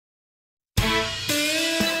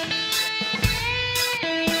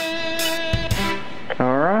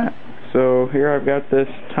so here I've got this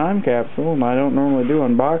time capsule, and I don't normally do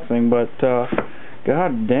unboxing, but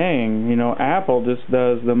god dang, you know, Apple just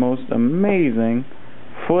does the most amazing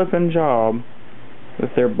flippin' job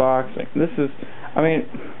with their boxing. This is, I mean,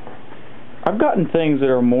 I've gotten things that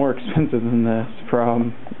are more expensive than this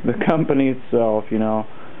from the company itself, you know.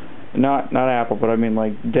 Not Apple, but I mean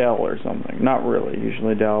like Dell or something. Not really,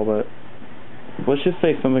 usually Dell, but let's just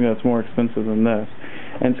say something that's more expensive than this.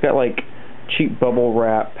 And it's got like cheap bubble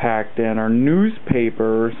wrap packed in, or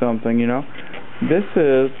newspaper or something, you know. This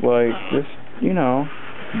is like just, you know,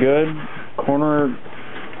 good corner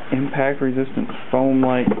impact resistant foam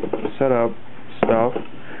like setup stuff,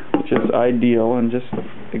 which is ideal and just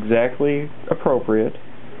exactly appropriate.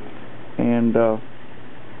 And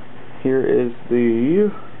here is the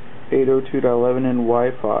 802.11n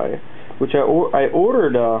Wi-Fi, which I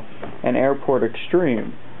ordered an Airport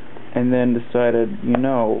Extreme, and then decided, you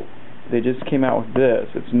know, they just came out with this.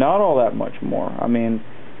 It's not all that much more. I mean,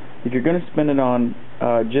 if you're going to spend it on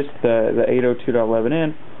just the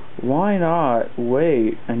 802.11n, why not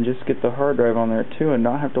wait and just get the hard drive on there too, and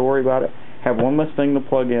not have to worry about it? Have one less thing to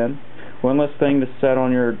plug in, one less thing to set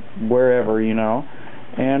on your wherever, you know,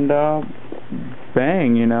 and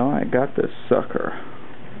bang, you know, I got this sucker.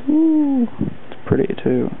 Ooh, it's pretty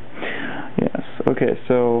too. Yes. Okay,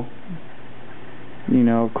 so, you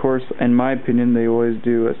know, of course, in my opinion, they always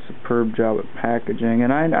do a superb job at packaging,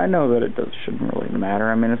 and I know that it shouldn't really matter.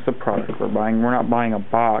 I mean, it's the product we're buying. We're not buying a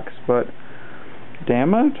box, but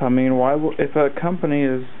damn it, I mean, why? If a company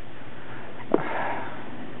is,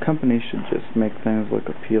 companies should just make things look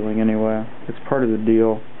appealing anyway. It's part of the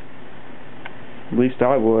deal. At least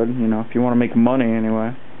I would, you know, if you want to make money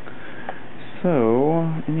anyway. So,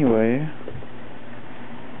 anyway,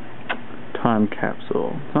 time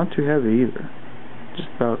capsule. It's not too heavy either. Just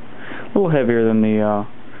about a little heavier than the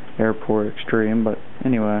Airport Extreme, but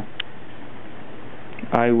anyway,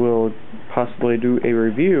 I will possibly do a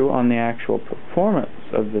review on the actual performance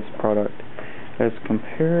of this product as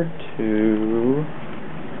compared to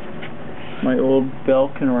my old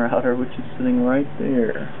Belkin router, which is sitting right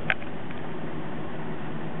there.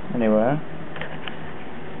 Anyway,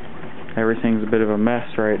 everything's a bit of a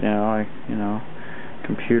mess right now. You know,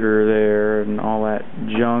 computer there and all that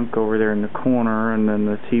junk over there in the corner, and then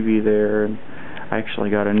the TV there, and I actually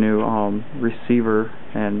got a new receiver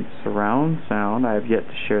and surround sound. I have yet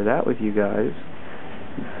to share that with you guys.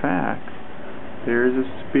 In fact, there's a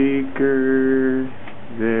speaker,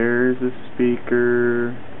 there's a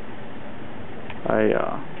speaker. I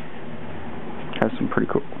have some pretty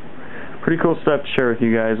cool stuff to share with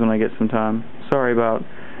you guys when I get some time. Sorry about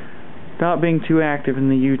not being too active in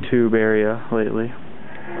the YouTube area lately.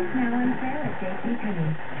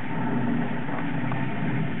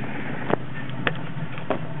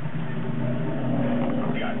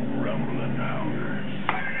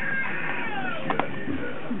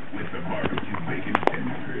 With the barbecue bacon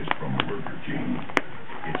tenders from Burger King,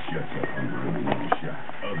 it's just a hungry shot.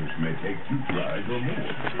 Others may take 2 fries or more.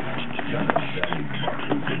 Got a value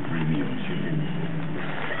markers and premium chicken.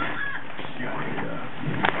 Shut it up.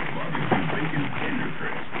 Barbecue bacon tender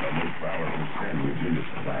crisp, the most powerful sandwich in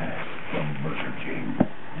its class from Burger King.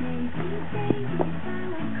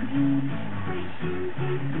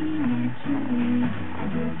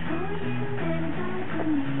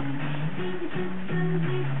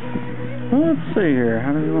 Well, let's see here.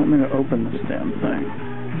 How do you want me to open this damn thing?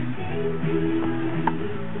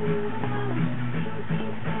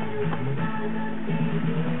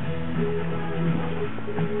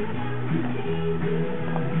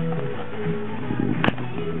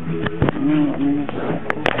 Let me just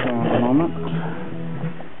hold on a moment.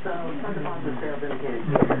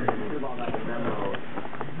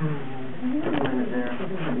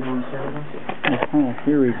 Oh,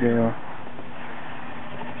 here we go.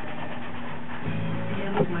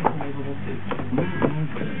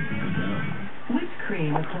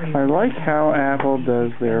 I like how Apple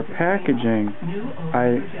does their packaging.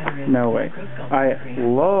 No way. I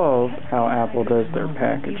love how Apple does their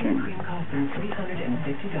packaging.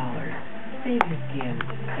 Save your skin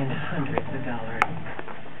and hundreds of dollars.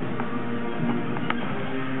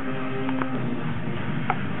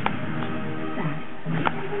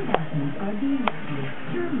 Buttons are being used.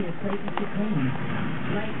 Curious places to clean.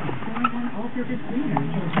 Like a 4-in-1 all-purpose cleaner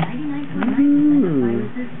kills 99.9% of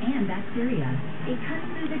viruses and bacteria. It cuts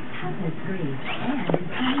through the toughest grease and is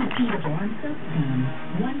unrepeatable on soap stains.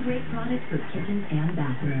 One great product for kitchens and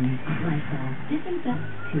bathrooms. Lysol. Disinfect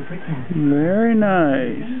to protect. Very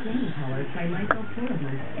nice. Same cleaning powers by Lysol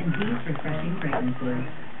Pourables and these refreshing fragrances.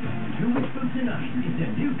 Two weeks from tonight, it's a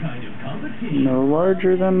new kind of competition. No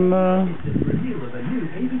larger than It's the reveal of a new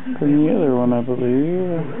ABC the other one, I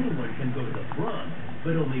believe. where anyone can go to the front,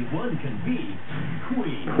 but only one can be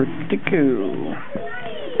queen. Pretty cool.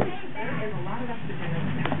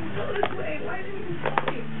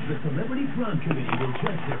 The Celebrity Prom Committee will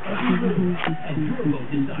judge their every move, and your vote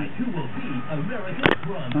decides who will be America's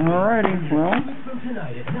prom queen. Alrighty, well, Two weeks from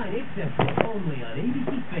tonight at 9/8 Central, only on ABC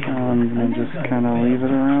Family. I'm gonna just kind of leave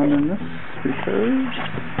it around in this because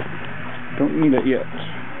don't need it yet.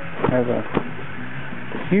 I have a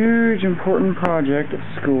huge important project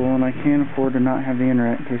at school and I can't afford to not have the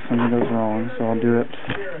internet in case something goes wrong, so I'll do it.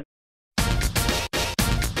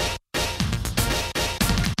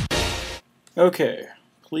 Okay,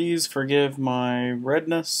 please forgive my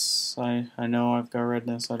redness. I know I've got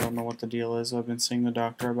redness. I don't know what the deal is. I've been seeing the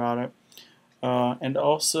doctor about it. And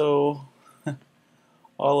also,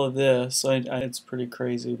 all of this, it's pretty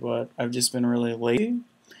crazy, but I've just been really lazy.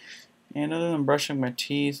 And other than brushing my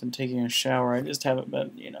teeth and taking a shower, I just haven't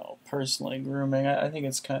been, personally grooming. I think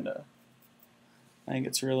it's I think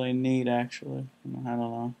it's really neat, actually. I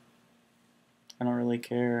don't know. I don't really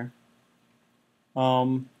care.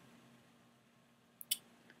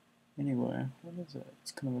 Anyway, what is it?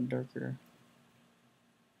 It's kind of a darker.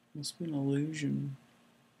 Must be an illusion.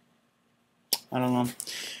 I don't know.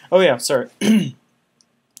 Oh yeah, sorry.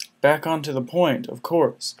 Back onto the point, of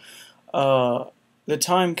course. The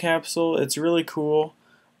time capsule, it's really cool.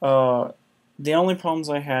 The only problems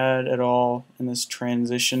I had at all in this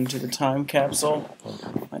transition to the time capsule,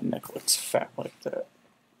 my neck looks fat like that.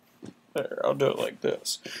 There, I'll do it like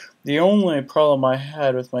this. The only problem I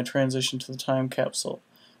had with my transition to the time capsule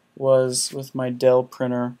was with my Dell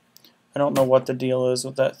printer. I don't know what the deal is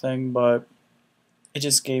with that thing, but it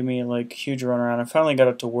just gave me like huge runaround. I finally got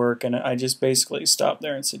it to work, and I just basically stopped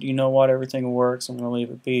there and said, you know what, everything works, I'm going to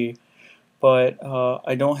leave it be. But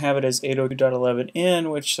I don't have it as 802.11 in,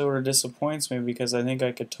 which sort of disappoints me because I think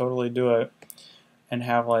I could totally do it and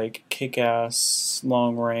have like kick-ass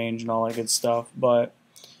long range and all that good stuff. But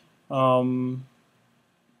God.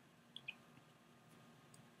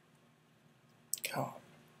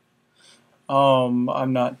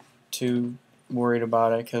 I'm not too worried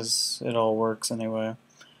about it because it all works anyway.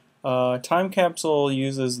 Time Capsule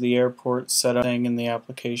uses the airport setup thing in the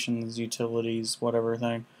applications, utilities, whatever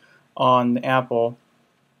thing on the Apple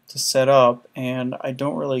to set up, and I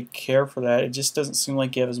don't really care for that. It just doesn't seem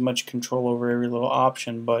like you have as much control over every little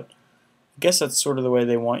option, but I guess that's sort of the way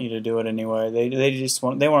they want you to do it anyway. They just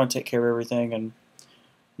want to take care of everything, and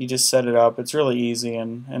you just set it up. It's really easy,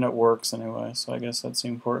 and it works anyway, so I guess that's the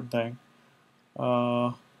important thing.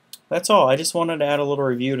 That's all. I just wanted to add a little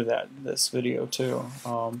review to this video too.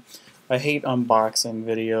 I hate unboxing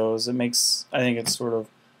videos. I think it's sort of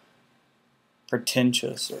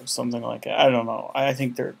pretentious or something like that. I don't know. I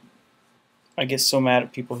get so mad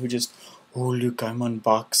at people who just, oh look, I'm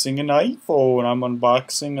unboxing an iPhone, I'm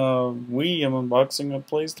unboxing a Wii, I'm unboxing a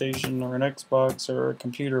PlayStation or an Xbox or a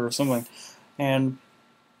computer or something. And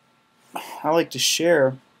I like to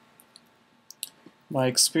share my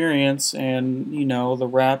experience and the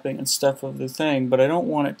wrapping and stuff of the thing, but I don't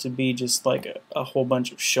want it to be just like a whole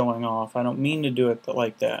bunch of showing off. I don't mean to do it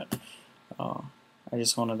like that. I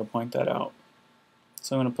just wanted to point that out.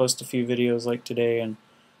 So I'm going to post a few videos like today and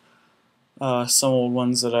some old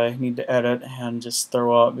ones that I need to edit and just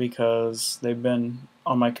throw up because they've been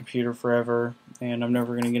on my computer forever and I'm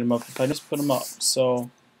never going to get them up if I just put them up. So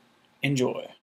enjoy.